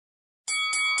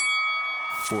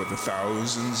for the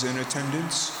thousands in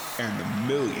attendance and the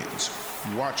millions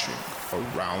watching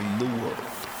around the world.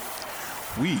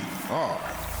 We are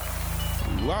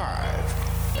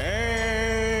live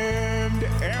and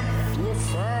amplified.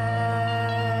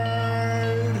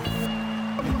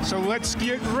 So let's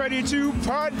get ready to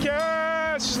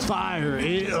podcast. Fire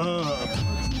it up.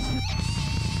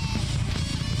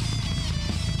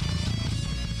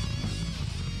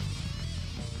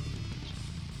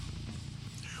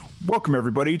 Welcome,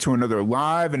 everybody, to another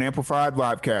live and amplified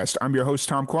livecast. I'm your host,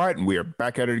 Tom Quiet, and we are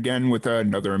back at it again with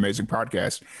another amazing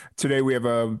podcast. Today, we have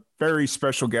a very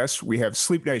special guest. We have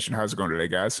Sleep Nation. How's it going today,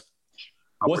 guys?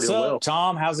 What's up,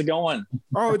 Tom? How's it going?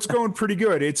 Oh, it's going pretty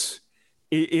good. It's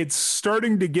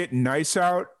starting to get nice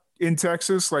out in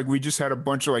Texas. Like, we just had a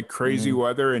bunch of crazy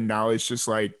weather, and now it's just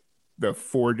like the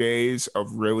 4 days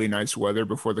of really nice weather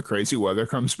before the crazy weather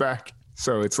comes back.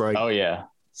 So it's like, oh yeah,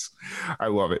 I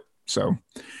love it. So.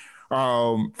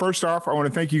 First off, I want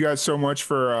to thank you guys so much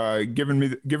for giving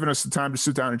us the time to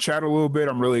sit down and chat a little bit.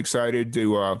 I'm really excited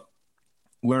to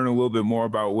learn a little bit more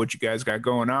about what you guys got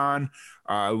going on.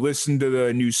 Listen to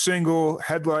the new single,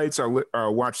 Headlights. I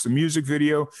watched the music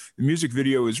video. The music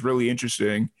video is really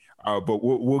interesting, but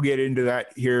we'll get into that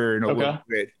here in a little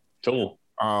bit. Cool.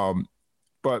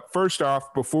 But first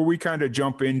off, before we kind of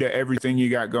jump into everything you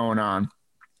got going on,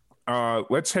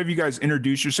 let's have you guys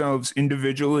introduce yourselves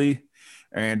individually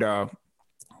and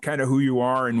kind of who you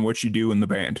are and what you do in the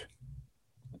band.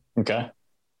 Okay.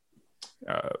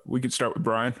 We could start with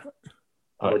Brian.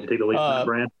 Would you take the lead on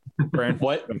that, Brian?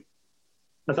 What?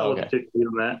 That's all. Okay. Take the lead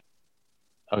on that.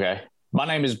 Okay. My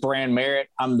name is Brian Merritt.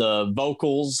 I'm the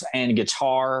vocals and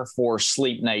guitar for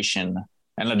Sleep Nation,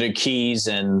 and I do keys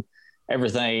and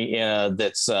everything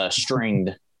that's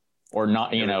stringed or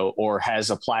not, or has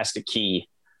a plastic key.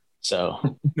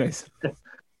 So nice.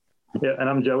 Yeah, and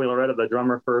I'm Joey Loretta, the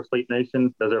drummer for Sleep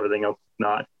Nation. Does everything else,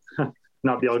 not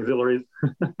the auxiliaries,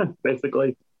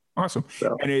 basically. Awesome.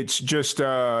 So. And it's just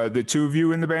the two of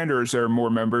you in the band, or is there more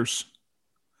members?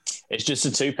 It's just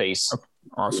a two-piece. Oh,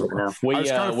 awesome. Yeah.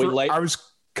 I was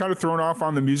kind of thrown off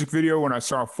on the music video when I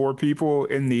saw four people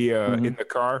in the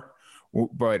car,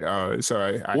 but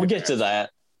so we'll get to that.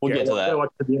 We'll get to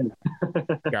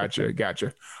that.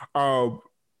 Gotcha.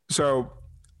 So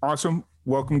awesome.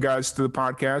 Welcome, guys, to the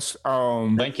podcast.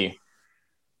 Thank you.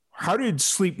 How did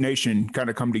Sleep Nation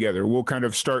kind of come together? We'll kind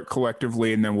of start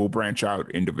collectively, and then we'll branch out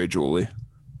individually.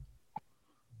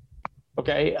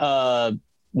 Okay.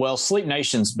 Well, Sleep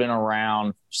Nation's been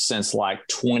around since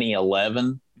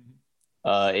 2011.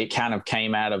 It kind of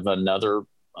came out of another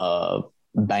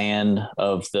band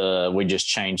we just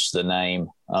changed the name.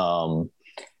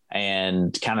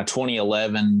 And kind of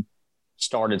 2011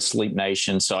 started Sleep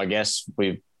Nation. So I guess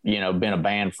we've been a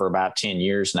band for about 10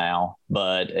 years now,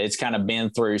 but it's kind of been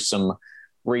through some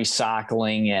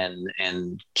recycling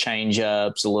and change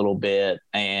ups a little bit.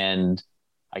 And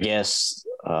I guess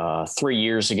 3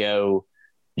 years ago,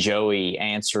 Joey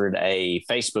answered a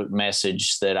Facebook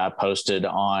message that I posted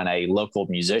on a local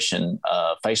musician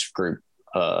Facebook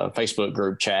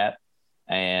group chat.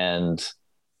 And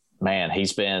man,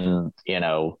 he's been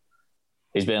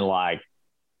like,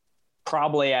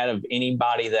 probably out of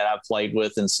anybody that I've played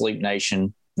with in Sleep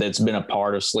Nation that's been a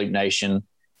part of Sleep Nation,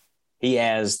 he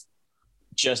has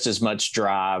just as much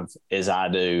drive as I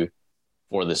do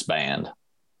for this band.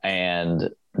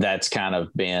 And that's kind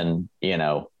of been,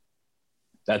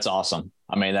 that's awesome.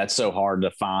 I mean, that's so hard to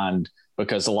find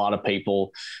because a lot of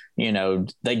people,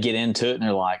 they get into it and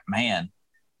they're like, man,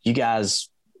 you guys,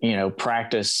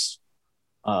 practice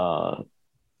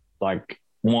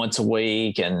once a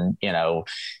week, and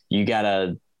you got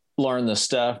to learn the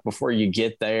stuff before you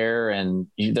get there, and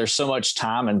there's so much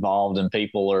time involved, and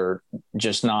people are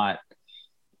just not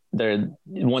there.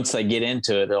 Once they get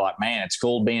into it, they're like, man, it's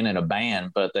cool being in a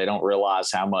band, but they don't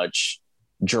realize how much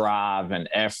drive and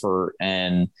effort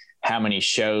and how many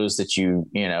shows that you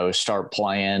start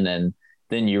playing, and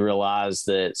then you realize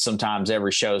that sometimes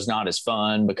every show is not as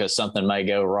fun because something may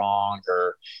go wrong,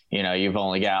 or you've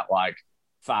only got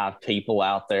 5 people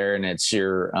out there, and it's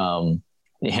your,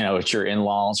 it's your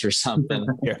in-laws or something.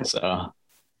 Yeah. So.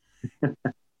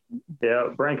 Yeah,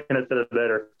 Brian kind of said it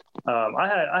better.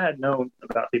 I had known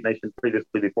about Sleep Nation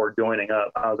previously before joining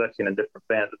up. I was actually in a different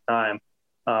band at the time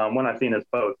when I seen his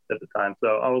post at the time.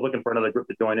 So I was looking for another group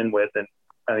to join in with, and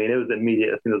I mean, it was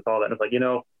immediate as soon as I saw that. And it's like,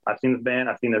 I've seen this band,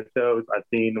 I've seen their shows, I've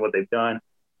seen what they've done,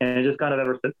 and it just kind of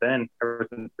ever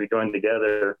since we joined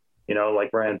together.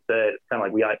 Like Brian said, it's kind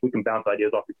of like we can bounce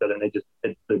ideas off each other,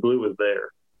 and the glue is there.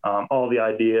 All the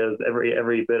ideas,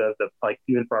 every bit of the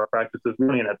even for our practices,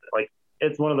 really,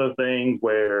 it's one of those things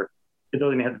where it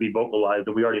doesn't even have to be vocalized,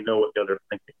 and we already know what the other's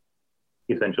thinking,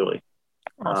 essentially.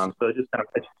 Awesome. So it just kind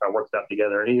of works out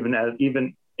together. And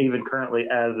even currently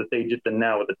as the stage just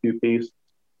now with the two piece,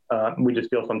 we just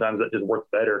feel sometimes that just works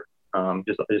better,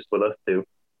 just with us two.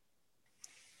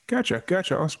 Gotcha.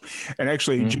 Awesome. And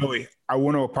actually, Joey, I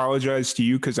want to apologize to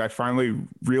you because I finally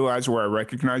realized where I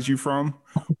recognize you from.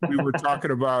 We were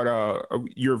talking about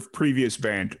your previous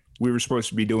band. We were supposed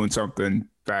to be doing something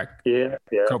back a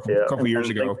couple years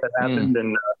ago. That happened,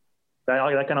 and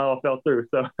that kind of all fell through.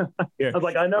 So I was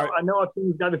like, I know I've seen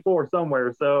this guy before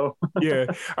somewhere. So yeah,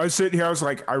 I was sitting here. I was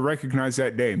like, I recognize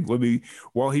that name.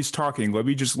 While he's talking, let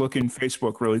me just look in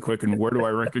Facebook really quick, and where do I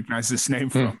recognize this name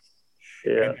from?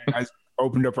 Yeah. And I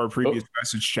opened up our previous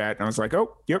message chat, and I was like,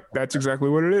 oh, yep, that's exactly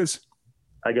what it is.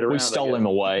 I get around. We stole him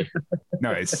away.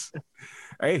 Nice.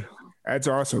 Hey, that's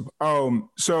awesome.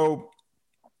 So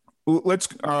let's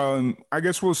I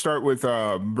guess we'll start with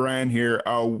Brian here.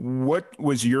 What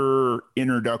was your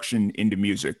introduction into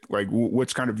music? Like,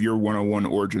 what's kind of your 101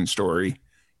 origin story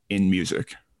in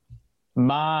music?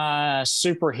 My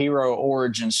superhero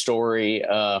origin story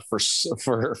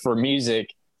for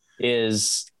music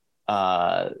is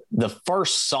the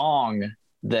first song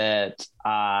that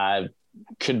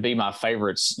could be my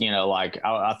favorites. Like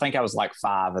I think I was like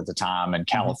 5 at the time, and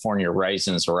California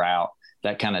Raisins were out.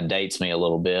 That kind of dates me a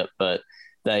little bit, but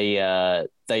they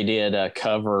did a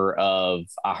cover of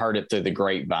I Heard It Through the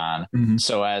Grapevine. Mm-hmm.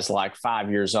 So as like 5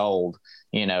 years old,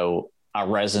 I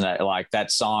resonate, like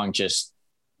that song just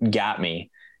got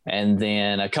me. And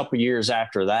then a couple years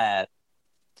after that,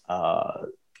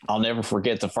 I'll never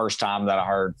forget the first time that I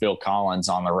heard Phil Collins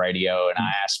on the radio, and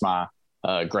I asked my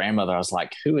grandmother, I was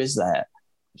like, who is that?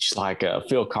 She's like,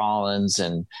 Phil Collins,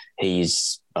 and he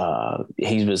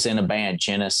was in a band,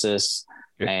 Genesis.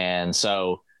 And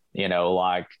so,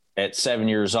 like at 7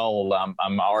 years old,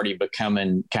 I'm already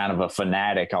becoming kind of a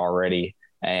fanatic already.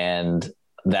 And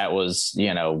that was,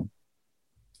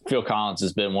 Phil Collins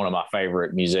has been one of my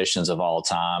favorite musicians of all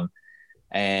time.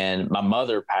 And my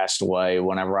mother passed away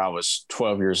whenever I was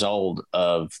 12 years old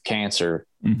of cancer.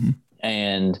 Mm-hmm.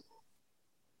 And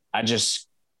I just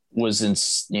was in,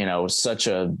 such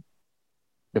a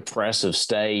depressive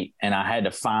state, and I had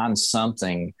to find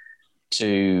something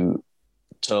to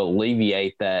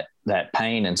alleviate that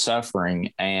pain and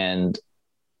suffering. And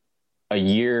a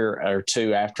year or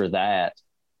two after that,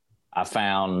 I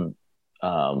found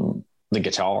the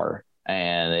guitar,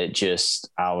 and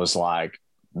I was like,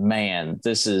 man,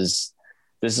 this is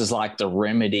like the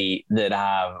remedy that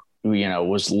I,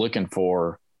 was looking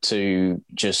for to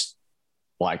just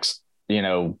like,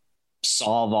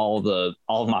 solve all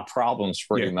of my problems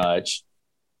pretty much.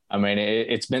 I mean,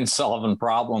 it's been solving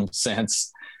problems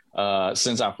since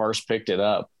I first picked it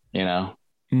up,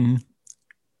 Mm-hmm.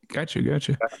 Gotcha.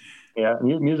 Yeah.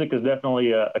 Music is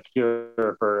definitely a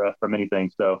cure for many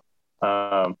things. So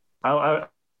I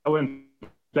wouldn't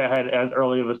say I had as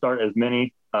early of a start as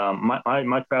many.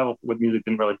 My travel with music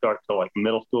didn't really start until like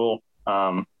middle school.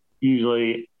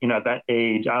 Usually, at that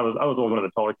age, I was always one of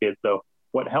the taller kids. So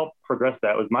what helped progress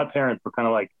that was my parents were kind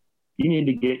of like, you need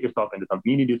to get yourself into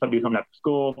something. You need to do something after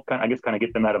school. Kind of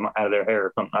get them out of their hair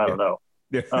or something. I don't know.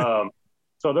 Yeah.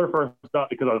 So their first thought,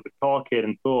 because I was a tall kid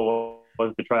in school,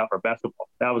 was to try out for basketball.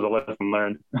 That was a lesson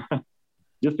learned.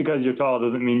 Just because you're tall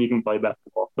doesn't mean you can play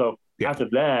basketball. So after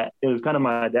that, it was kind of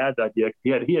my dad's idea. He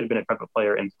had been a trumpet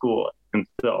player in school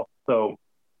himself. So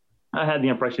I had the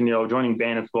impression, joining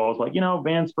band in school, I was like,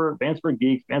 band's for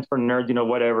geeks, band's for nerds,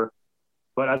 whatever.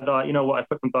 But I thought, I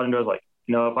put some thought into it. I was like,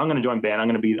 if I'm going to join band, I'm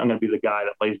going to be the guy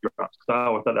that plays drums. So I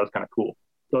always thought that was kind of cool.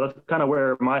 So that's kind of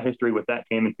where my history with that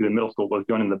came into in middle school, was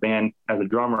joining the band as a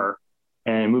drummer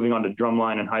and moving on to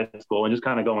drumline in high school, and just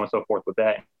kind of going so forth with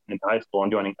that into high school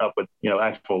and joining up with,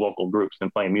 actual local groups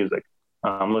and playing music.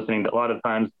 Listening to a lot of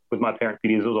times with my parents'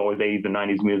 CDs, it was always 80s and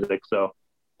 90s music. So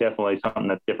definitely something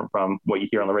that's different from what you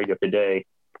hear on the radio today,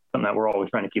 something that we're always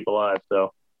trying to keep alive.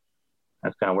 So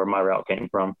that's kind of where my route came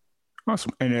from.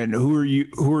 Awesome. And then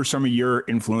who are some of your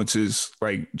influences,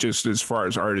 like just as far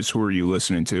as artists, who are you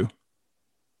listening to?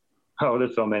 Oh,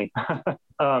 there's so many. Like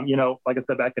I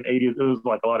said, back in the 80s, it was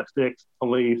like a lot of Styx,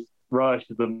 Police, Rush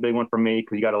is a big one for me,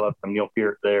 because you got to love some Neil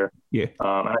Peart there. Yeah.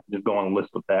 I can just go on a list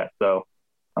with that. So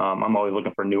I'm always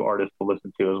looking for new artists to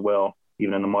listen to as well,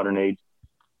 even in the modern age.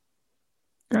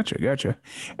 Gotcha.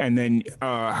 And then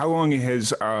how long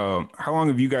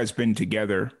have you guys been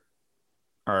together?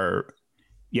 How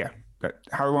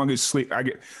long has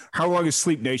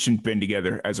Sleep Nation been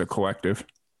together as a collective?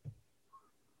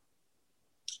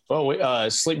 Well,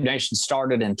 Sleep Nation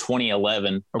started in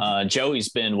 2011. Okay. Joey's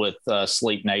been with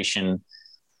Sleep Nation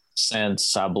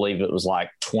since, I believe it was like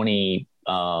 2010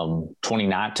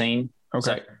 2019. Okay. Is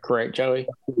that correct, Joey?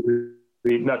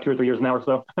 About 2 or 3 years now or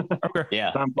so. Okay.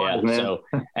 Yeah. Time flies, man. So,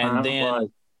 and Time then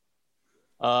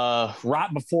right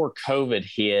before COVID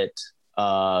hit,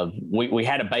 we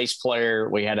had a bass player,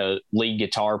 we had a lead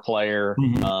guitar player,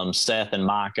 Seth and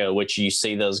Micah, which you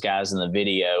see those guys in the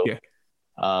video. Yeah.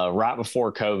 Right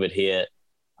before COVID hit,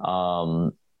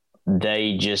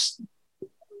 they just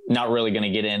not really going to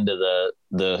get into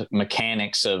the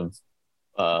mechanics of,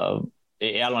 I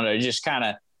don't know, just kind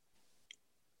of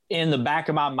in the back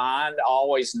of my mind, I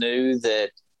always knew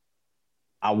that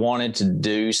I wanted to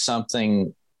do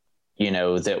something,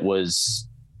 that was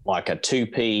like a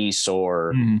 2-piece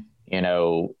or,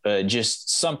 just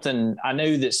something. I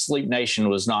knew that Sleep Nation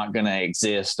was not going to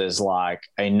exist as like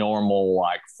a normal,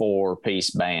 like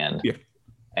 4-piece band. Yeah.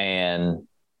 And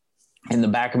in the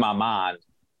back of my mind,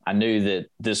 I knew that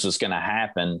this was going to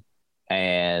happen.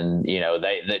 And,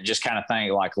 they just kind of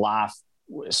think like life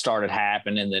started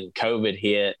happening and then COVID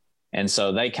hit. And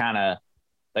so they kind of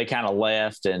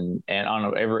left and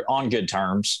on good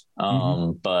terms.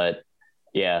 But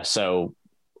yeah, so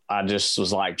I just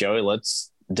was like, Joey,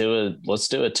 let's do a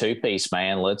 2-piece,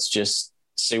 man. Let's just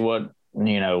see what,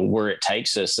 where it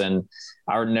takes us. And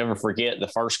I would never forget the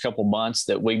first couple months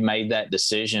that we made that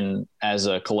decision as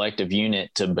a collective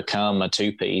unit to become a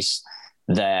 2-piece,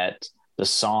 that the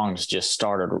songs just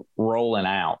started rolling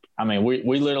out. I mean,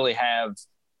 we literally have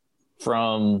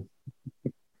from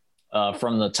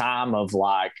the time of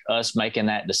like us making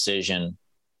that decision,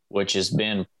 which has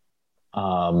been,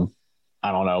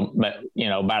 I don't know,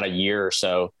 about a year or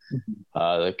so,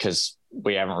 because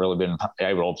we haven't really been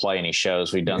able to play any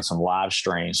shows. We've done some live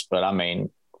streams, but I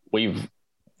mean, we've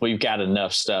got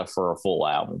enough stuff for a full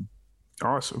album.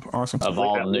 Awesome. Of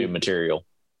all the new material.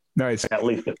 Nice. At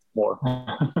least more.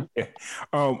 Yeah.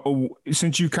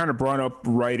 Since you kind of brought up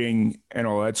writing and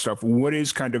all that stuff, what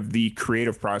is kind of the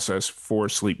creative process for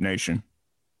Sleep Nation?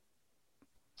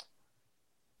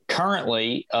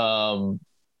 Currently,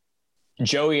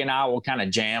 Joey and I will kind of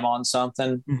jam on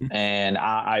something, and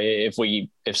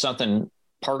if something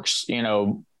perks,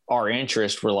 our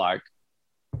interest, we're like,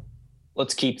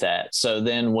 let's keep that. So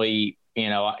then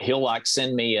he'll like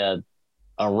send me a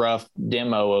rough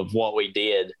demo of what we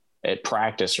did at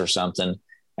practice or something,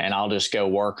 and I'll just go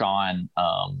work on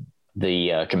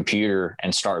the computer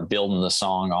and start building the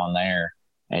song on there,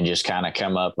 and just kind of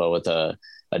come up with a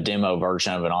demo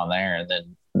version of it on there, and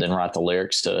then write the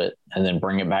lyrics to it, and then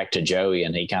bring it back to Joey,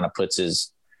 and he kind of puts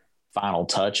his final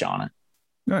touch on it.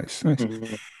 Nice.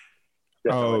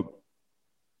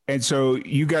 And so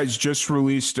you guys just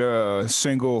released a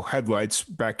single, Headlights,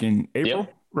 back in April,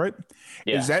 right?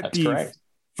 Yeah, is that the correct.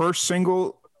 First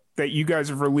single that you guys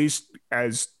have released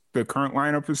as the current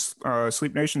lineup is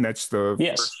Sleep Nation? That's the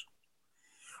yes. First.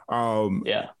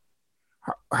 Yeah.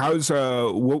 How's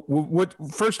what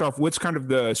first off, what's kind of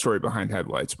the story behind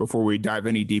Headlights before we dive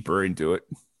any deeper into it?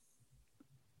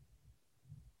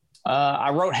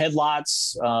 I wrote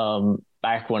Headlights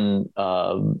back when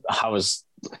I was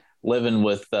living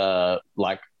with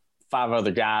like 5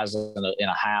 other guys in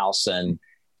a house, and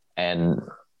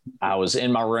I was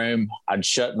in my room. I'd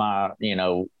shut my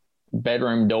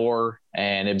bedroom door,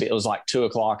 and it was like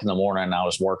 2:00 in the morning, and I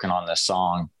was working on this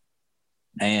song,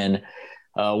 and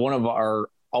one of our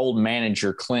old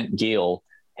manager, Clint Gill,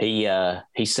 he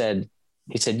said,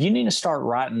 you need to start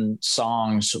writing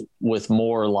songs with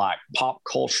more like pop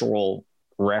cultural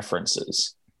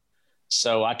references.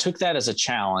 So I took that as a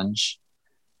challenge,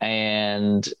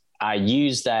 and I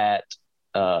used that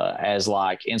as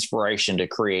like inspiration to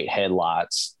create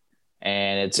Headlights.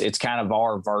 And it's kind of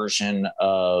our version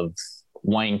of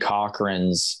Wayne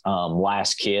Cochran's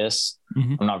Last Kiss.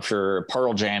 I'm not sure.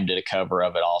 Pearl Jam did a cover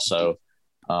of it also.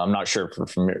 I'm not sure if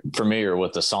you're familiar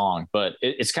with the song, but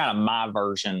it's kind of my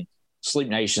version, Sleep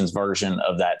Nation's version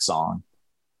of that song.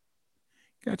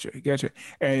 Gotcha.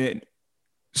 And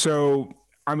so,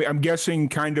 I mean, I'm guessing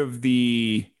kind of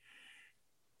the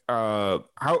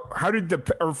how did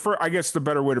I guess the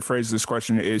better way to phrase this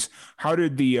question is, how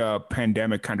did the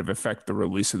pandemic kind of affect the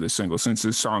release of the single, since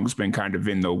this song's been kind of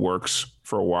in the works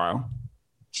for a while?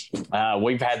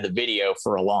 We've had the video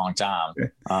for a long time.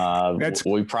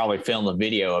 We probably filmed the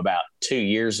video about 2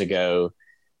 years ago,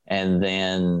 and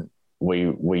then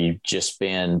we just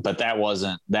been, but that was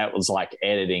like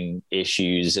editing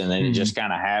issues. And then it just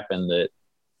kind of happened that,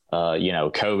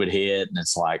 COVID hit, and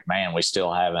it's like, man, we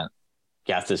still haven't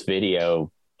got this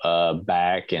video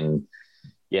back. And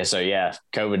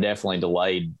COVID definitely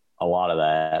delayed a lot of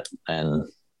that.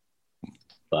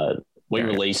 But we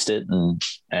released it,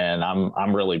 and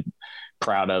I'm really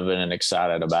proud of it and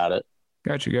excited about it.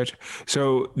 Gotcha.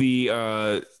 So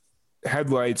the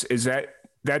Headlights, is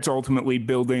that's ultimately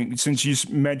building, since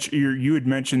you had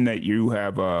mentioned that you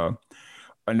have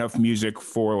enough music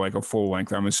for like a full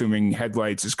length. I'm assuming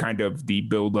Headlights is kind of the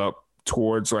build up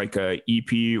towards like a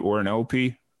EP or an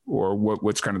LP, or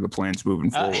what's kind of the plans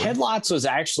moving forward? Headlights was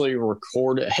actually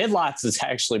recorded. Headlights has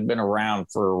actually been around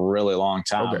for a really long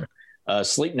time. Okay.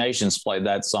 Sleep Nation's played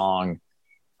that song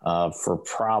for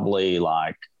probably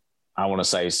like, I want to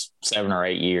say 7 or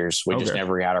 8 years. We just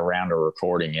never got around to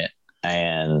recording it.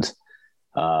 And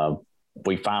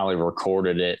we finally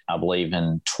recorded it, I believe,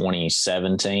 in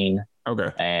 2017. Okay.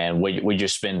 And we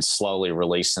just been slowly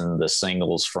releasing the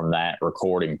singles from that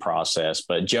recording process.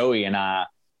 But Joey and I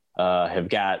have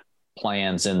got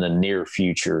plans in the near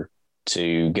future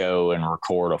to go and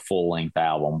record a full-length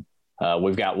album.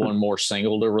 We've got one more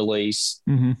single to release,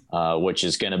 which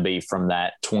is going to be from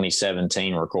that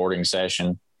 2017 recording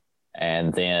session.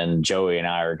 And then Joey and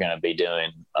I are going to be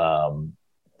doing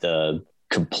the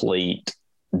complete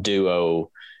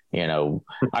duo. You know,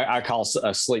 I call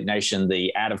Sleep Nation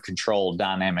the out of control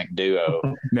dynamic duo.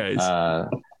 Nice.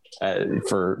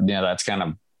 That's kind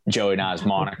of Joey and I's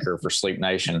moniker for Sleep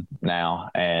Nation now.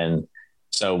 And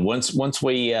so once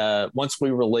we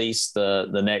release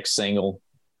the next single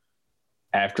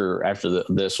after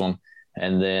this one,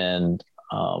 and then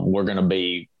we're going to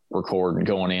be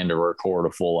going in to record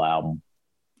a full album.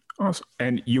 Awesome.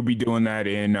 And you'll be doing that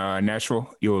in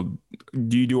Nashville? Do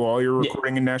you do all your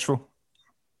recording in Nashville?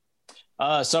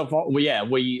 So far,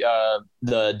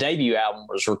 the debut album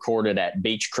was recorded at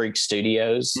Beach Creek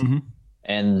Studios,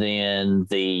 and then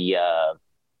the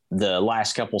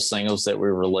last couple singles that we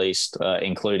released,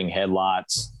 including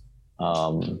Headlights,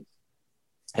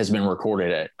 has been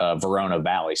recorded at Verona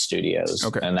Valley Studios,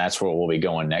 and that's where we'll be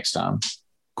going next time.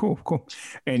 Cool.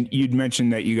 And you'd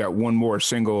mentioned that you got one more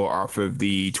single off of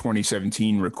the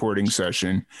 2017 recording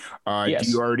session. Yes.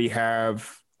 Do you already have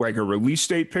like a release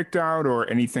date picked out or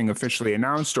anything officially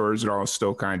announced, or is it all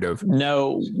still kind of?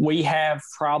 No, we have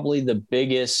probably the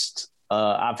biggest.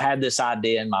 I've had this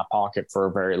idea in my pocket for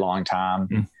a very long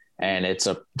time, and it's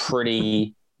a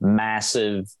pretty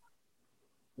massive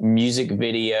music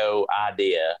video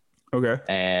idea. Okay.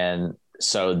 And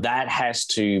so that has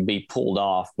to be pulled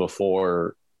off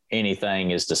before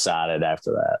anything is decided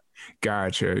after that.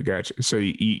 Gotcha. So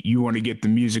you want to get the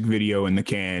music video in the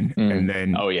can and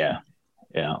then. Oh yeah.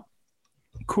 Yeah.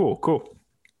 Cool.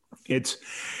 It's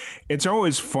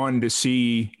always fun to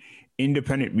see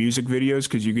independent music videos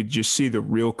because you could just see the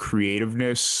real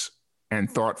creativeness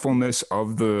and thoughtfulness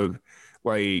of the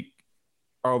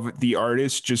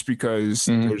artist, just because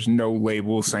there's no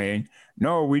label saying,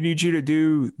 no, we need you to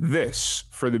do this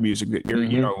for the music video,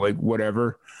 you know, like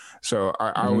whatever. So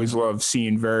I always love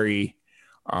seeing very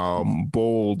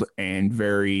bold and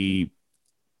very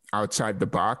outside the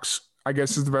box, I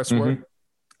guess is the best word.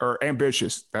 Or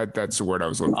ambitious. That's the word I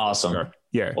was looking for. Awesome.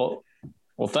 Yeah. Well,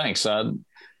 thanks. I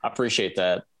appreciate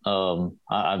that.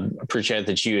 I appreciate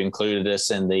that you included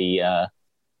us in the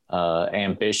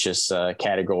ambitious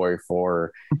category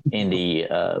for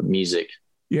indie music.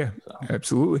 Yeah,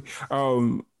 absolutely.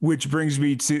 Which brings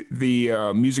me to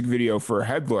the music video for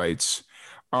Headlights.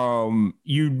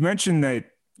 You mentioned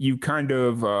that you kind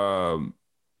of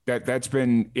that's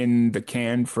been in the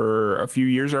can for a few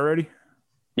years already.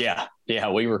 Yeah,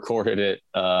 we recorded it.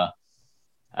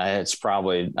 It's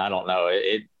probably, I don't know.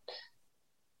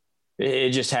 It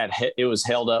just it was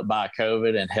held up by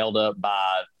COVID and held up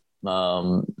by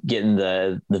getting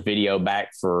the video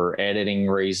back for editing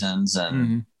reasons.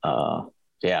 And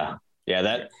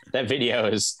that video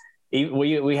is,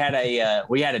 we had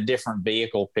a different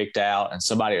vehicle picked out, and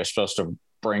somebody was supposed to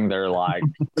bring their like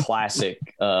classic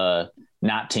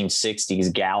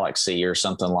 1960s Galaxy or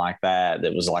something like that.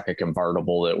 That was like a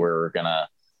convertible that we were gonna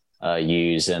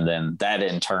use, and then that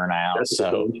didn't turn out. That's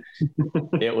so cool.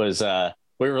 It was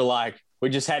we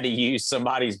just had to use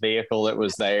somebody's vehicle that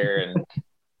was there, and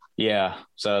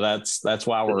so that's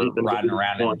why we're riding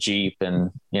around in a Jeep and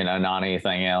not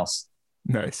anything else.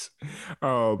 Nice.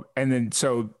 And then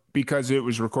so because it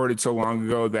was recorded so long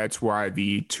ago, that's why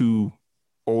the two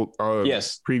old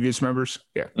previous members.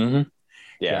 Yeah.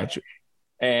 Gotcha.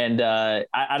 And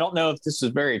I don't know if this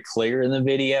was very clear in the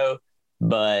video,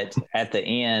 but at the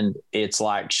end, it's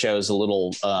like shows a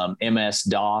little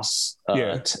MS-DOS,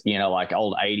 like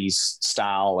old 80s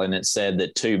style. And it said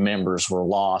that 2 members were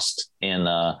lost in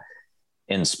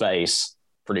space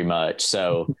pretty much.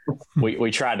 So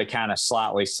we tried to kind of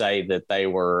slightly say that they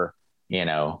were,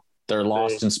 they're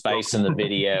lost in space in the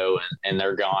video, and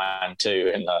they're gone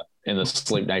too in the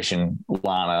Sleep Nation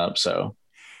lineup. So.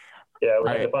 Yeah, we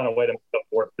had to find a way to make up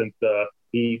for it since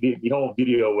the whole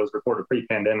video was recorded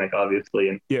pre-pandemic, obviously,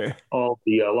 and Yeah. all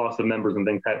the loss of members and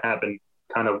things had happened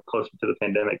kind of closer to the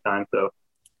pandemic time. So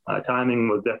timing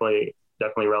was definitely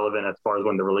relevant as far as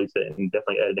when to release it, and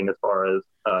definitely editing as far as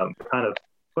kind of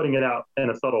putting it out in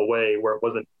a subtle way where it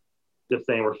wasn't just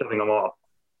saying we're shoving them off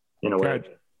in a way.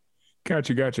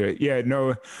 Gotcha. Yeah,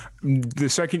 no, the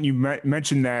second you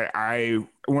mentioned that,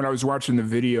 when I was watching the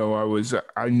video,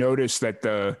 I noticed that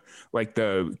the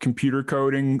computer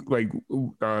coding,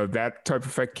 that type of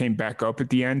effect came back up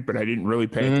at the end, but I didn't really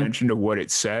pay attention to what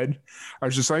it said. I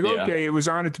was just like, okay, it was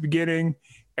on at the beginning,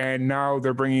 and now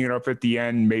they're bringing it up at the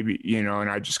end, maybe, and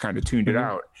I just kind of tuned it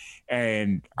out.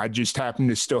 And I just happened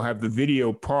to still have the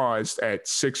video paused at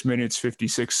 6 minutes,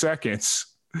 56 seconds.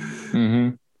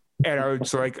 And I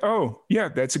was like, oh, yeah,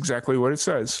 that's exactly what it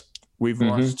says. We've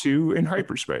lost 2 in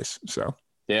hyperspace. So,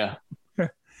 yeah.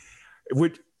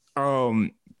 Which,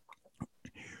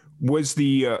 was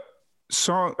the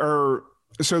song,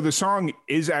 so the song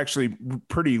is actually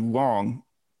pretty long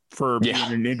for being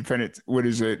an independent. What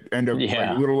is it? End up like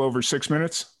a little over 6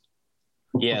 minutes?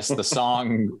 Yes, the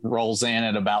song rolls in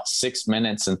at about 6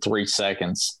 minutes and 3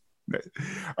 seconds.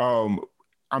 I'm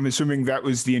assuming that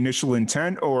was the initial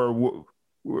intent, or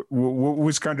what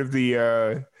was kind of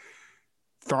the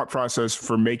thought process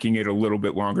for making it a little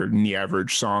bit longer than the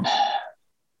average song?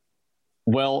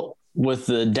 Well, with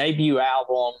the debut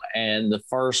album and the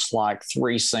first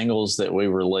 3 singles that we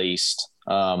released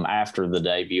after the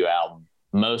debut album,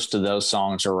 most of those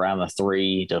songs are around the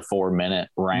 3 to 4 minute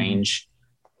range.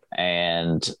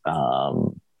 And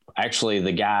actually,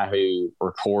 the guy who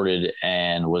recorded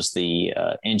and was the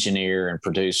engineer and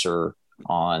producer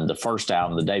on the first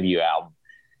album, the debut album,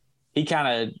 he kind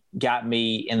of got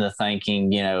me in the thinking,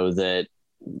 that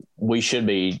we should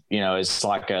be, it's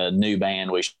like a new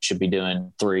band. We should be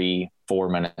doing 3-4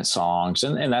 minute songs.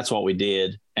 And that's what we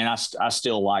did. And I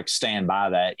still stand by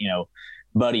that,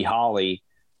 Buddy Holly,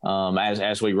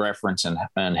 as we reference in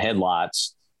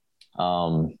Headlights,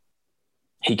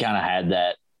 he kind of had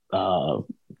that,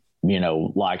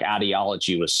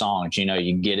 ideology with songs.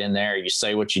 You get in there, you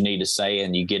say what you need to say,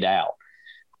 and you get out.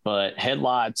 But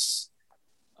Headlights,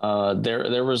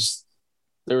 there was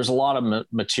a lot of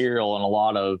material and a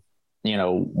lot of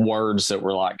words that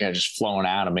were just flowing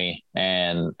out of me,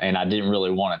 and I didn't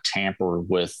really want to tamper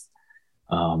with.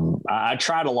 I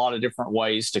tried a lot of different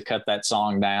ways to cut that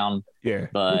song down,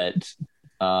 but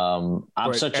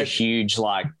I'm such a huge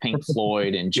Pink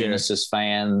Floyd and Genesis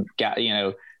fan. Got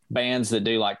bands that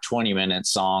do 20-minute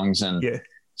songs, and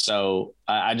so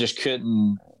I just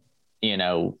couldn't.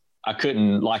 I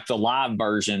couldn't, the live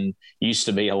version used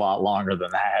to be a lot longer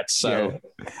than that. So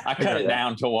I cut it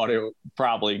down to what it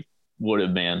probably would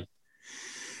have been.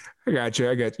 I got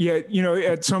you. Yeah.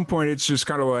 At some point it's just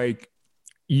kind of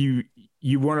you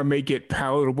want to make it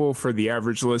palatable for the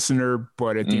average listener,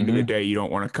 but at the end of the day, you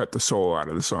don't want to cut the soul out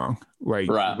of the song. Right.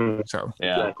 So,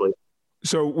 exactly.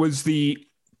 So was the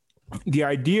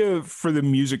idea for the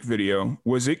music video,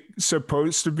 was it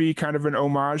supposed to be kind of an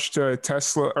homage to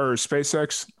Tesla or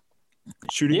SpaceX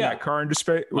shooting that car into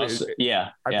space? I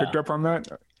picked up on that.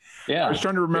 I was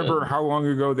trying to remember how long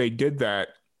ago they did that,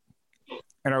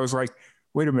 and I was like,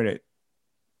 wait a minute,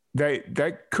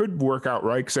 that could work out,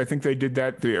 right? Because I think they did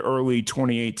that the early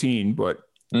 2018, but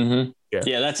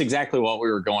that's exactly what we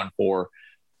were going for.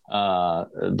 I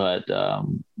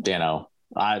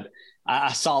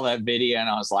saw that video and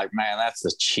I was like, man, that's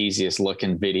the cheesiest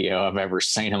looking video I've ever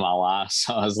seen in my life.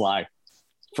 So I was like,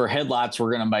 for Headlights,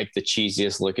 we're going to make the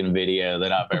cheesiest looking video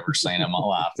that I've ever seen in my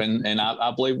life. And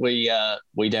I believe we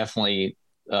definitely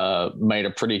made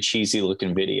a pretty cheesy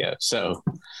looking video. So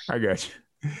I got you.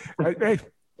 Hey,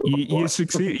 you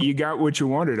succeed. You got what you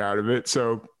wanted out of it.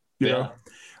 So, no,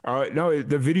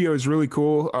 the video is really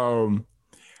cool.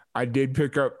 I did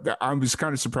pick up, I was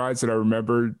kind of surprised that I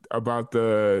remembered about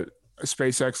the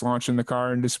SpaceX launching the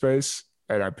car into space,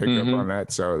 and I picked up on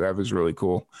that. So that was really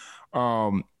cool.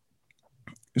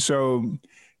 So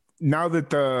now that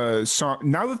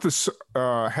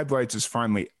the Headlights is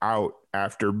finally out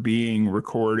after being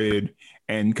recorded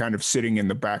and kind of sitting in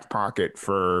the back pocket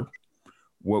for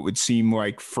what would seem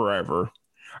like forever,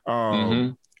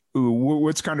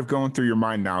 what's kind of going through your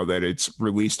mind now that it's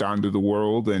released onto the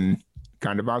world and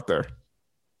kind of out there?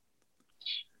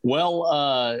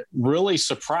 Well, really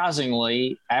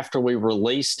surprisingly, after we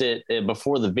released it,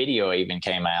 before the video even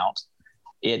came out,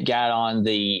 it got on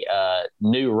the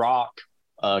New Rock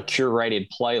curated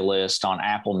playlist on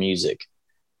Apple Music.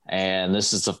 And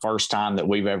this is the first time that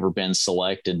we've ever been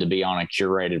selected to be on a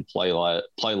curated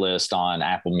playlist on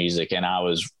Apple Music. And I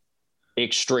was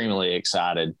extremely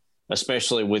excited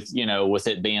especially with, with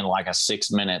it being like a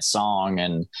 6-minute song.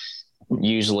 And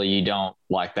usually you don't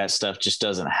like that stuff just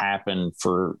doesn't happen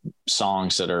for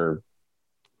songs that are,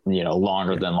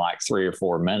 longer than like 3 or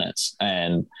 4 minutes.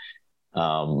 And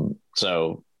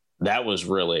so that was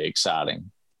really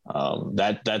exciting.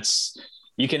 That's,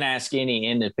 you can ask any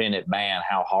independent band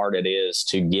how hard it is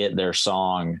to get their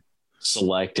song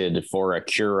selected for a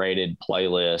curated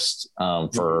playlist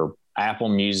for Apple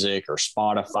Music or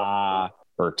Spotify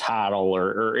or Tidal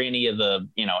or any of the,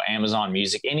 Amazon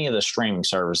Music, any of the streaming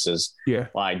services. Yeah.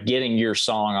 Like getting your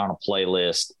song on a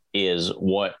playlist is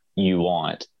what you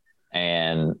want.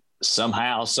 And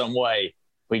somehow, some way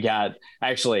we got,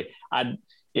 actually,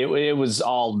 it was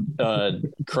all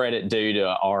credit due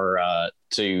to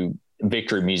to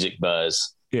Victory Music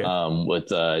Buzz. Yeah.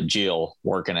 With Jill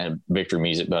working at Victory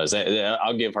Music Buzz.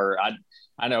 I'll give her,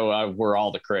 I know where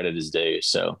all the credit is due.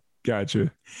 So.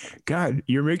 Gotcha. God,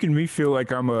 you're making me feel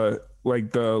like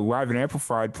like the Live and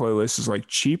Amplified playlist is like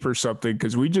cheap or something.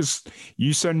 Cause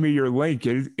you send me your link.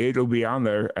 It'll be on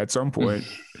there at some point.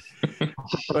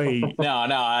 Like, no,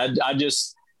 I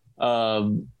just,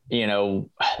 like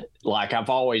I've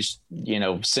always,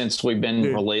 since we've been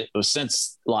released,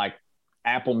 since like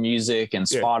Apple Music and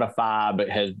Spotify, but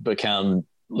has become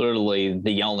literally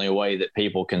the only way that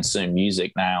people consume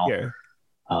music now. Yeah.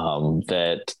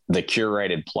 That the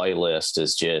curated playlist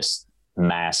is just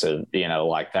massive,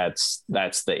 like that's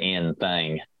the end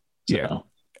thing. So. Yeah,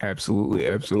 absolutely.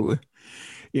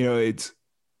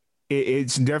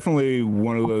 It's definitely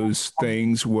one of those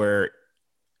things where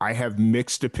I have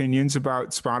mixed opinions about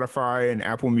Spotify and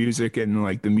Apple Music and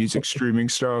like the music streaming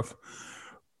stuff,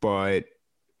 but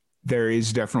there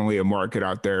is definitely a market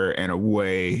out there and a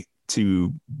way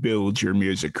to build your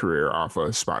music career off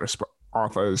of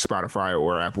Spotify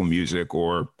or Apple Music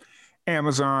or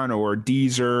Amazon or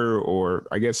Deezer or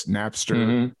I guess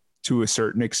Napster to a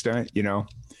certain extent,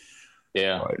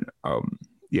 Yeah. But,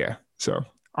 yeah. So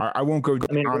I won't go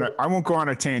on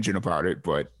a tangent about it,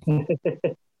 but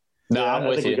no, I'm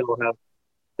with you. I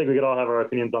think we could all have our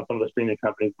opinions on some of the streaming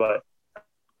companies, but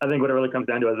I think what it really comes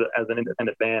down to as an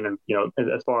independent band and,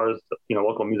 as far as,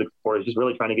 local music support is just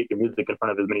really trying to get your music in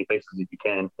front of as many faces as you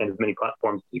can and as many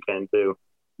platforms as you can too.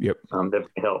 Yep. That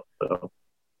can help. So.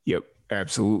 Yep.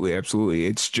 Absolutely.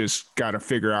 It's just got to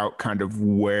figure out kind of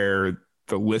where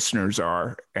the listeners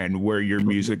are and where your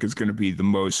music is going to be the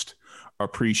most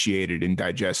appreciated and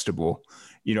digestible,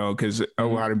 because a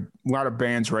lot of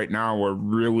bands right now are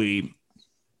really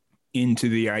into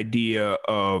the idea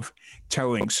of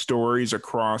telling stories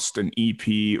across an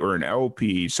EP or an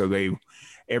LP. So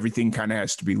everything kind of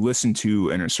has to be listened to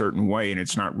in a certain way. And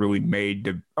it's not really made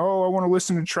to, I want to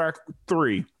listen to track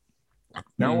 3.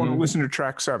 Now I want to listen to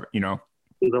track 7, It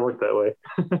doesn't work that way.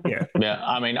 Yeah. Yeah.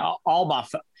 I mean, all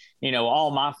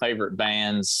my favorite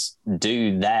bands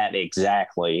do that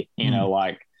exactly,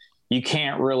 like you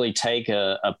can't really take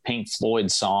a Pink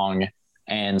Floyd song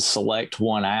and select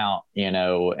one out,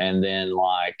 and then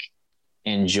like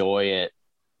enjoy it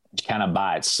kind of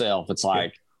by itself. It's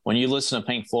like when you listen to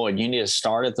Pink Floyd, you need to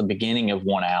start at the beginning of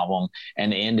one album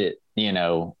and end it,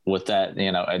 with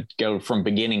that, go from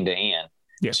beginning to end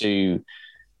to,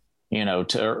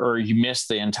 or you miss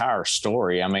the entire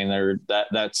story. I mean,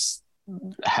 that's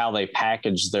how they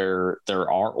package their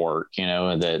artwork,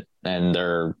 and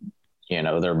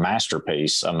their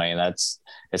masterpiece. I mean,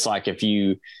 it's like if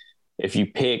you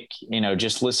pick,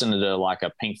 just listen to like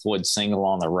a Pink Floyd single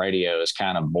on the radio is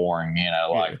kind of boring,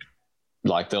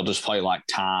 like they'll just play like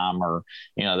Time or,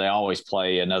 they always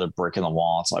play Another Brick in the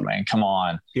Wall. It's like, man, come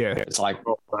on. Yeah. It's like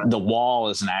The Wall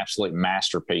is an absolute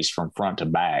masterpiece from front to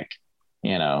back,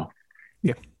 Yeah.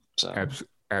 So.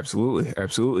 Absolutely.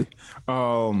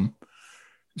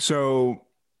 So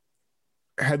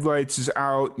Headlights is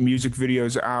out, music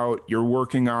video's out. You're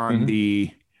working on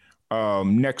the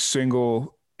next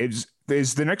single. Is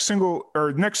the next single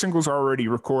or next single's already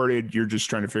recorded? You're just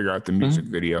trying to figure out the music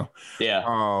video.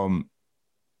 Yeah.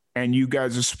 And you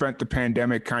guys have spent the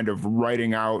pandemic kind of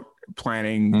writing out,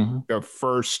 planning the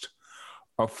first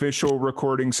official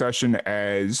recording session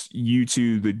as you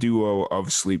two, the duo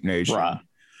of Sleep Nation. Right.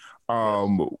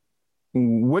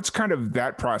 What's kind of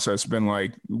that process been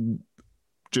like?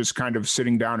 Just kind of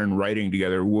sitting down and writing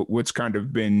together. What's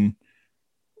that been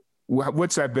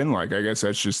like? I guess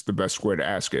that's just the best way to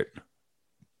ask it.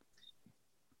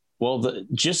 Well,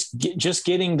 just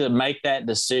getting to make that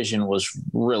decision was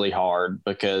really hard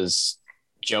because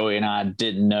Joey and I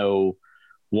didn't know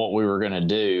what we were going to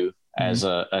do as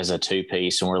a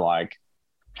 2-piece. And we're like,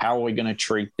 how are we going to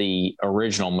treat the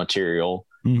original material,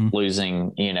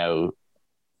 losing,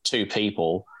 2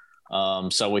 people?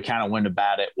 So we kind of went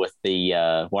about it with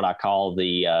the what I call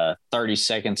the 30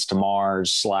 Seconds to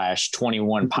Mars /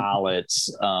 21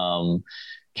 Pilots kind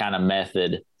of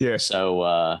method. Yeah.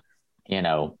 So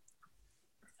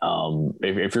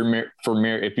if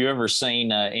you ever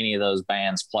seen any of those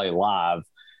bands play live,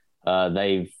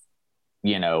 they've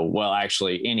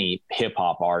actually any hip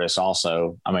hop artists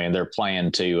also. I mean, they're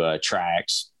playing to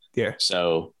tracks. Yeah.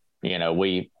 So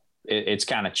it's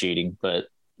kind of cheating, but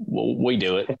we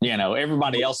do it.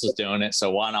 Everybody else is doing it,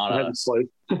 so why not us?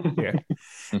 Yeah.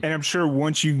 And I'm sure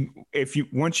once you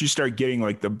start getting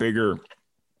like the bigger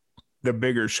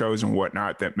shows and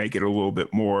whatnot that make it a little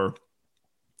bit more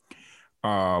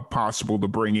possible to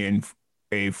bring in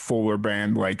a fuller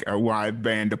band, like a live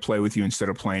band to play with you instead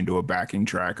of playing to a backing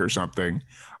track or something,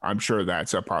 I'm sure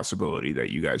that's a possibility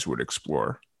that you guys would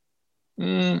explore.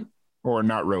 Or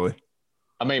not really.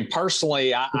 I mean,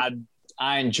 personally,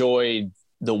 I enjoyed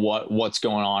what's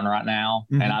going on right now.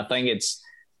 Mm-hmm. And I think it's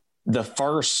the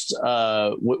first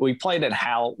we played a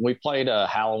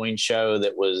Halloween show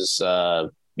that was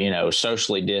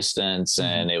socially distanced, mm-hmm.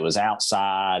 and it was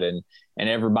outside, and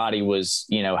everybody was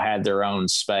had their own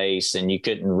space, and you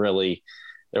couldn't really,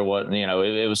 there wasn't,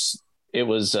 it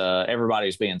was everybody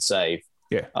was being safe.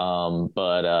 Yeah.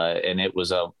 And it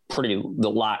was a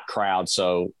the light crowd,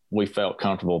 so we felt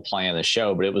comfortable playing the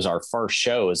show, but it was our first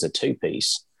show as a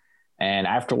 2-piece. And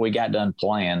after we got done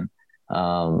playing,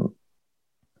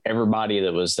 everybody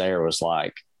that was there was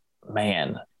like,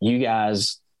 man, you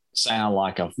guys sound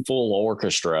like a full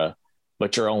orchestra,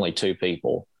 but you're only 2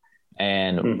 people.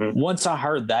 And mm-hmm. once I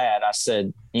heard that, I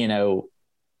said, we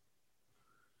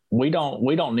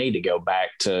don't need to go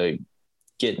back to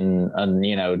getting,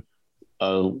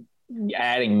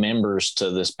 adding members to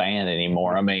this band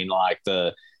anymore. I mean, like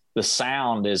the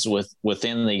sound is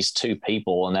within these 2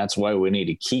 people, and that's why we need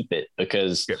to keep it,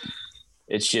 because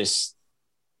it's just,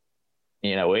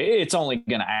 it's only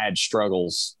going to add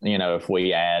struggles, if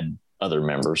we add other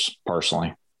members,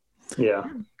 personally. Yeah.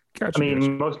 Gotcha. I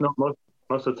mean, most of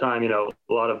the time, a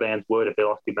lot of bands would, if they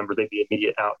lost 2 members, they'd be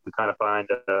immediate out to kind of find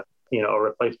a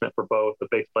replacement for both a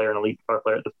bass player and a lead guitar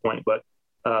player at this point. But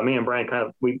me and Brian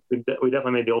we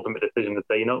definitely made the ultimate decision to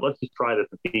say, let's just try this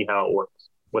and see how it works,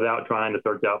 without trying to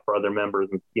search out for other members.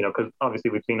 And, because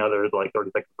obviously we've seen others like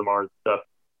 30 Seconds to Mars and stuff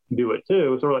do it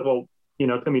too. So we're like, well, it's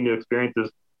going to be new experiences.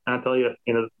 And I tell you,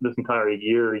 this entire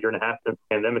year and a half since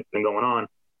the pandemic's been going on,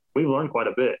 we've learned quite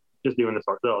a bit just doing this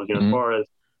ourselves, mm-hmm. as far as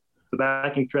the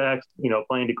backing tracks,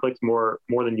 playing to clicks more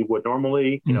than you would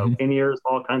normally, mm-hmm. in-ears,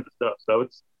 all kinds of stuff. So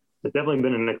it's definitely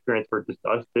been an experience for just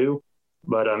us too.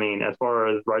 But I mean, as far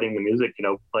as writing the music,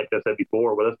 like I said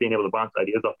before, with us being able to bounce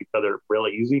ideas off each other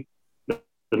really easy, there's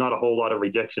not a whole lot of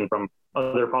rejection from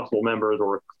other possible members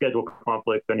or schedule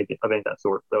conflicts or anything of that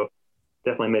sort. So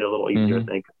definitely made it a little easier, mm-hmm.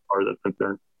 I think, as far as that's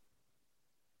concerned.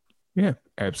 Yeah,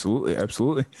 absolutely.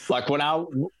 Absolutely. Like when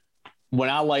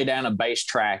I lay down a bass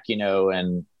track,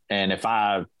 and if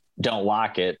I don't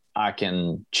like it, I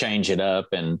can change it up,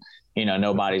 and,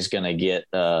 nobody's going to get,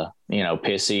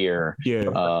 pissy or,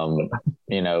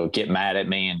 get mad at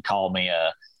me and call me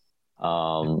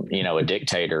a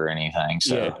dictator or anything.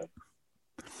 So. Yeah.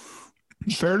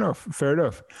 Fair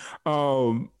enough.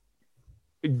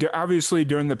 Obviously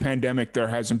during the pandemic, there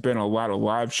hasn't been a lot of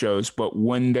live shows, but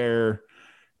when there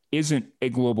isn't a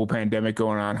global pandemic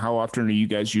going on, how often are you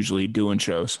guys usually doing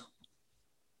shows?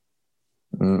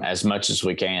 As much as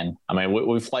we can. I mean,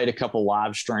 we've played a couple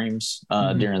live streams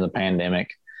mm-hmm. during the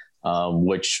pandemic,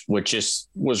 which just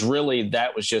was really,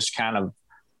 that was just kind of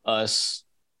us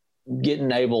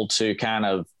getting able to kind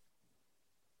of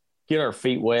get our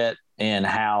feet wet in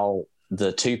how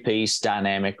the 2-piece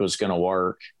dynamic was going to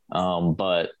work.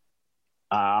 But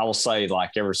I will say,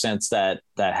 like, ever since that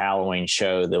Halloween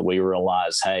show, that we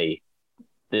realized, hey,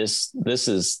 this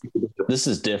is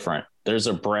different. There's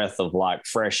a breath of like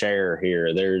fresh air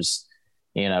here. There's,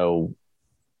 people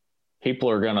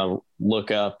are going to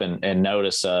look up and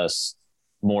notice us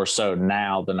more so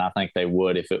now than I think they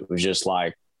would if it was just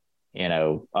like,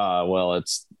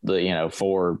 it's the,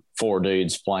 four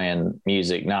dudes playing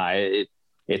music. No,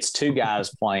 it's 2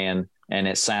 guys playing, and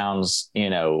it sounds,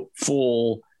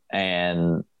 full,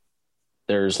 and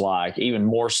there's like even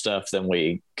more stuff than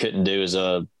we couldn't do as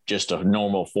just a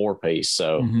normal 4-piece.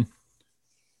 So. Mm-hmm.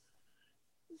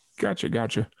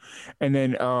 Gotcha. And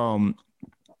then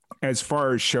as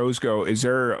far as shows go, is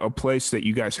there a place that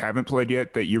you guys haven't played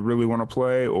yet that you really want to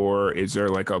play? Or is there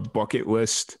like a bucket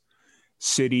list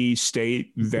city,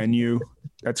 state, venue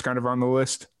that's kind of on the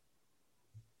list?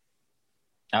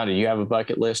 Oh, do you have a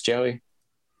bucket list, Joey?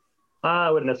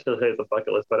 I wouldn't necessarily say it's a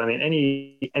bucket list, but I mean,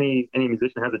 any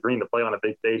musician has a dream to play on a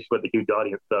big stage with a huge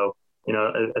audience. So,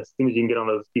 as soon as you can get on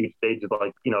those huge stages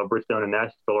like, Bridgestone and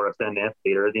Nashville or a Ascend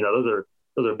Amphitheater, those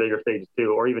are bigger stages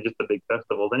too, or even just the big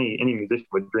festivals. Any musician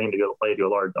would dream to go play to a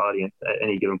large audience at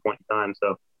any given point in time.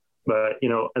 So, but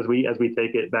as we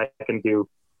take it back into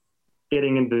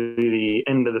getting into the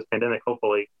end of this pandemic,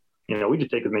 hopefully, we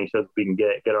just take as many shows as we can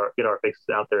get our faces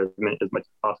out there as much as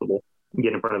possible, and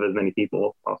get in front of as many people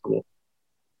as possible.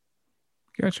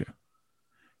 Gotcha.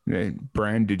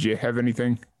 Brian, did you have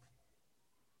anything?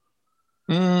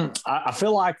 I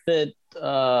feel like that.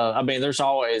 I mean, there's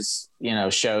always,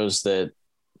 shows that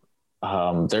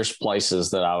there's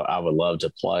places that I would love to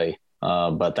play,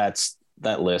 but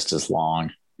that list is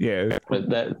long. Yeah, but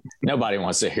that nobody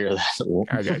wants to hear that.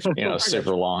 I got you.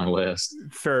 Super long list.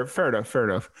 Fair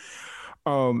enough.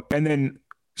 And then,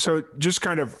 so just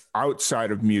kind of outside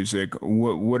of music,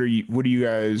 what are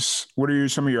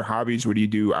some of your hobbies? What do you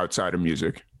do outside of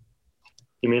music?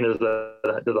 You mean there's a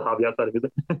hobby outside of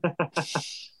music?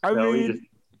 I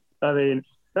mean,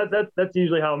 that's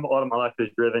usually how a lot of my life is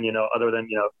driven, other than,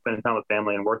 spending time with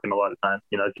family and working a lot of times,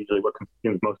 it's usually what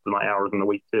consumes most of my hours in the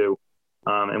week too.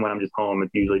 And when I'm just home,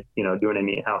 it's usually, doing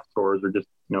any house chores or just,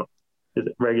 just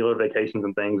regular vacations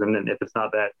and things. And then if it's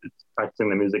not that, it's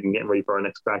practicing the music and getting ready for our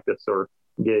next practice or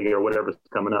gig or whatever's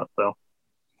coming up. So.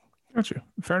 Gotcha.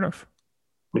 Fair enough.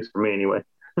 At least for me anyway.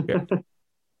 Yeah.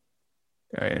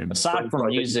 Aside from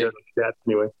music,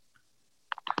 anyway.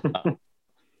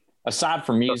 Aside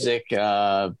from music,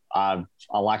 I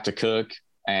like to cook,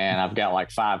 and I've got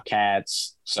like 5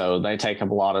 cats, so they take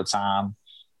up a lot of time.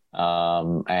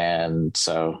 And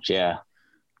so, yeah,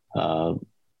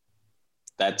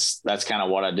 that's kind of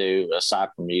what I do aside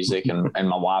from music. And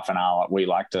my wife and I, we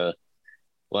like to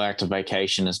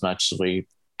vacation as much as we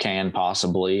can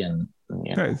possibly. And,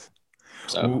 nice.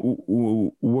 So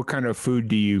what kind of food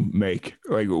do you make?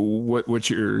 Like what's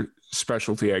your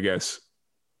specialty, I guess,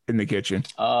 in the kitchen?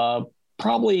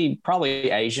 Probably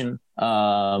Asian.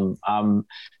 I'm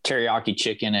teriyaki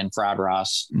chicken and fried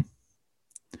rice.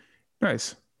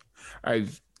 Nice.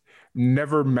 I've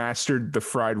never mastered the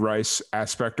fried rice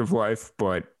aspect of life,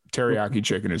 but teriyaki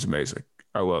chicken is amazing.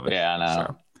 I love it. Yeah, I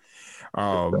know.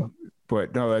 So,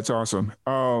 but no, that's awesome.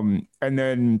 And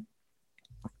then,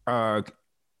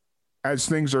 as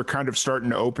things are kind of starting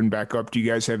to open back up, do you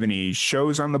guys have any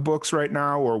shows on the books right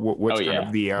now, or what's kind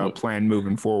of the plan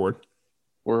moving forward?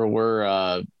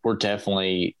 We're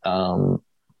definitely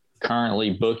currently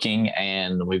booking,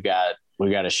 and we've got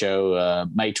a show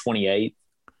May 28th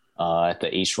at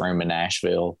the East Room in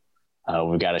Nashville.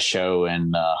 We've got a show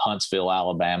in Huntsville,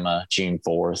 Alabama, June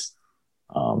 4th.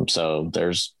 So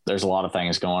there's a lot of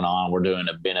things going on. We're doing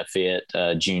a benefit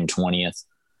June 20th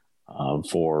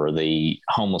for the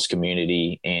homeless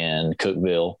community in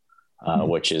Cookeville,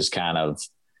 which is kind of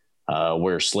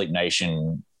where Sleep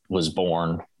Nation was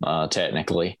born,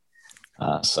 technically.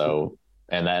 So,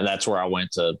 and that's where I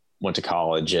went to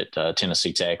college at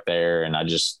Tennessee Tech there. And I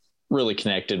just really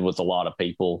connected with a lot of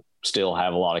people, still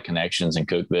have a lot of connections in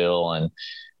Cookeville. And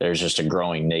there's just a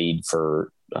growing need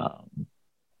for,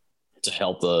 to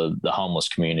help the homeless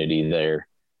community there.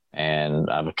 And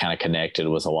I've kind of connected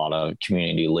with a lot of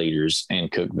community leaders in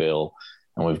Cookeville,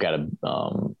 and we've got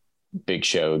a big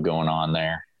show going on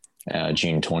there,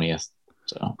 June 20th.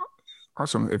 So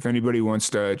awesome. If anybody wants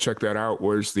to check that out,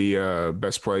 where's the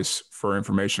best place for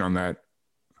information on that?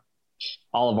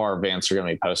 All of our events are going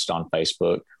to be posted on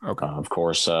Facebook. Okay. Of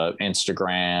course,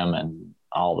 Instagram and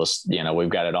all this, we've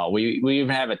got it all. We even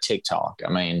have a TikTok.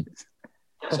 I mean,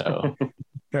 so.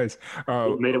 Nice.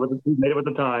 Made it with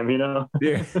the time,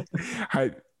 Yeah.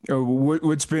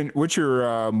 What's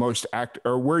your most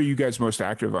or where are you guys most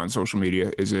active on social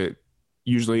media? Is it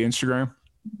usually Instagram?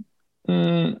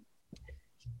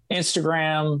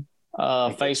 Instagram,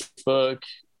 Facebook.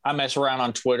 I mess around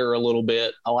on Twitter a little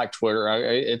bit. I like Twitter.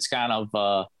 It's kind of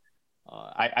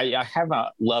I have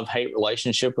a love-hate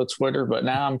relationship with Twitter, but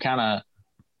now I'm kind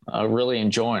of really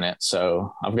enjoying it.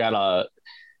 So I've got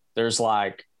there's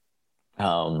like.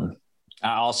 I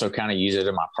also kind of use it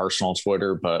in my personal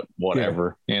Twitter, but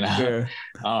whatever, Yeah.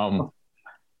 I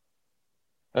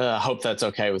hope that's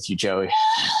okay with you, Joey.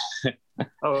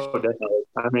 Oh, definitely.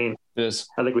 I mean, I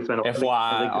think we spent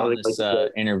FYI on this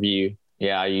interview.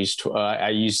 Yeah, I used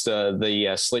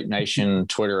the Sleep Nation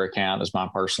Twitter account as my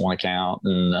personal account,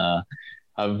 and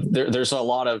there's a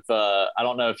lot of I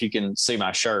don't know if you can see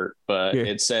my shirt, but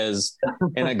it says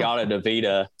Inagata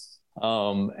Davida.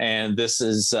 And this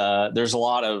is there's a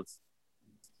lot of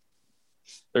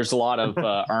there's a lot of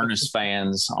Ernest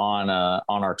fans on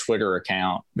our Twitter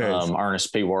account. Nice.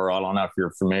 Ernest P. Worrell. I don't know if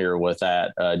you're familiar with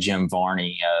that. Jim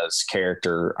Varney's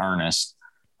character Ernest.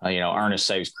 Ernest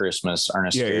Saves Christmas.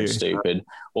 Ernest Scared Stupid.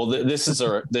 Well,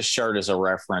 this shirt is a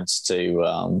reference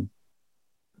to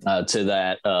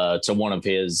that to one of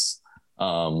his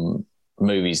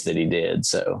movies that he did.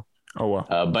 So. Oh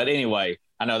wow. But anyway,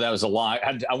 I know that was a lot.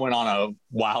 I went on a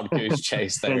wild goose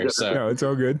chase there. So no, it's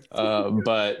all good.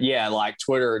 But yeah, like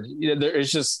Twitter,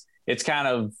 it's kind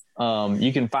of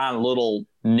you can find little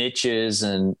niches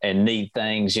and neat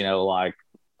things,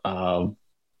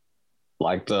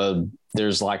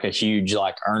 there's like a huge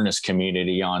like Ernest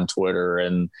community on Twitter,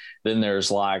 and then there's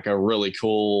like a really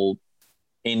cool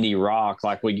indie rock.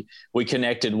 Like we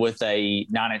connected with a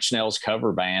Nine Inch Nails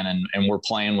cover band, and we're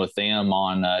playing with them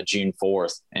on June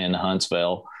 4th in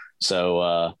Huntsville.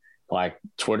 So like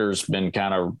Twitter's been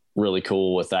kind of really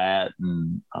cool with that,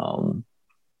 and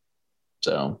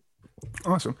so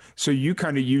awesome. So you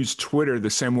kind of use Twitter the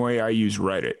same way I use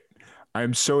Reddit.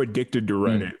 I'm so addicted to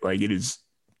Reddit. Like it is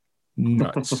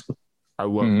nuts. I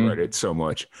love Reddit so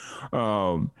much.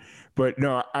 But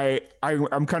no,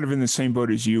 I'm kind of in the same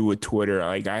boat as you with Twitter.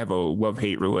 Like I have a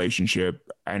love-hate relationship,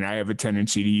 and I have a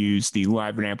tendency to use the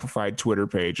Live and Amplified Twitter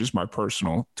page as my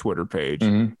personal Twitter page.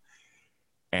 And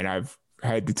I've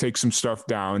had to take some stuff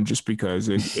down just because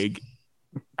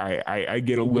I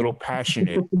get a little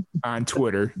passionate on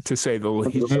Twitter, to say the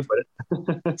least.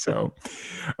 So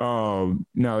I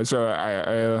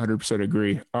 100%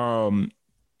 agree.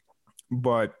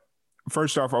 But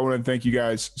first off, I want to thank you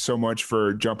guys so much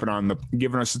for giving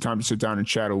us the time to sit down and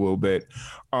chat a little bit.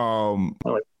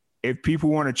 If people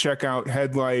want to check out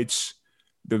Headlights,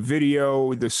 the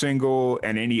video, the single,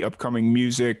 and any upcoming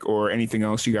music or anything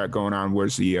else you got going on,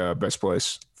 where's the best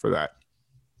place for that?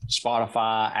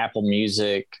 Spotify, Apple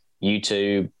Music,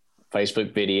 YouTube,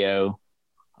 Facebook video.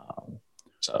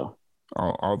 So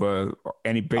all the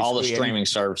streaming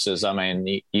services. I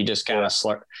mean, you just kind of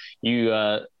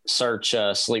search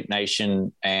Sleep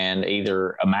Nation, and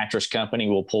either a mattress company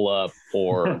will pull up,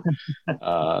 or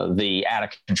the Out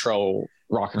of Control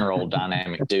Rock and Roll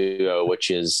Dynamic Duo, which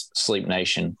is Sleep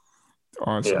Nation.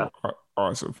 Awesome. Yeah.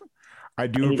 Awesome. I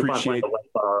do appreciate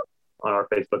on our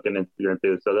Facebook and Instagram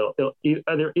too. So they'll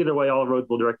either way, all roads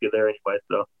will direct you there anyway.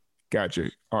 So. Gotcha.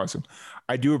 Awesome.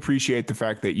 I do appreciate the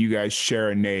fact that you guys share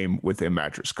a name with a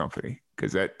mattress company,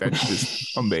 because that's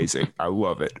just amazing. I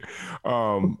love it.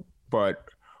 But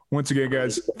once again,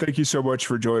 guys, thank you so much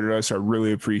for joining us. I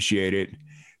really appreciate it.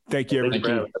 Thank you,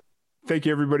 everybody. Thank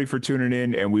you, everybody, for tuning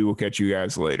in, and we will catch you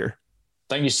guys later.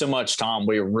 Thank you so much, Tom.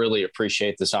 We really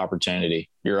appreciate this opportunity.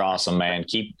 You're awesome, man.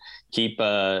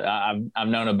 I've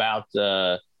known about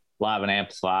Live and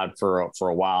Amplified for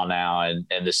a while now, and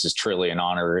this is truly an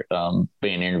honor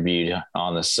being interviewed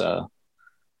on this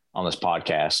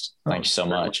podcast. Thank you so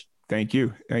much. Thank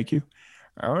you.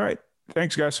 All right.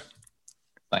 Thanks, guys.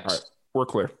 Thanks. All right. We're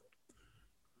clear.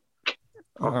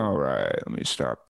 All right. Let me stop.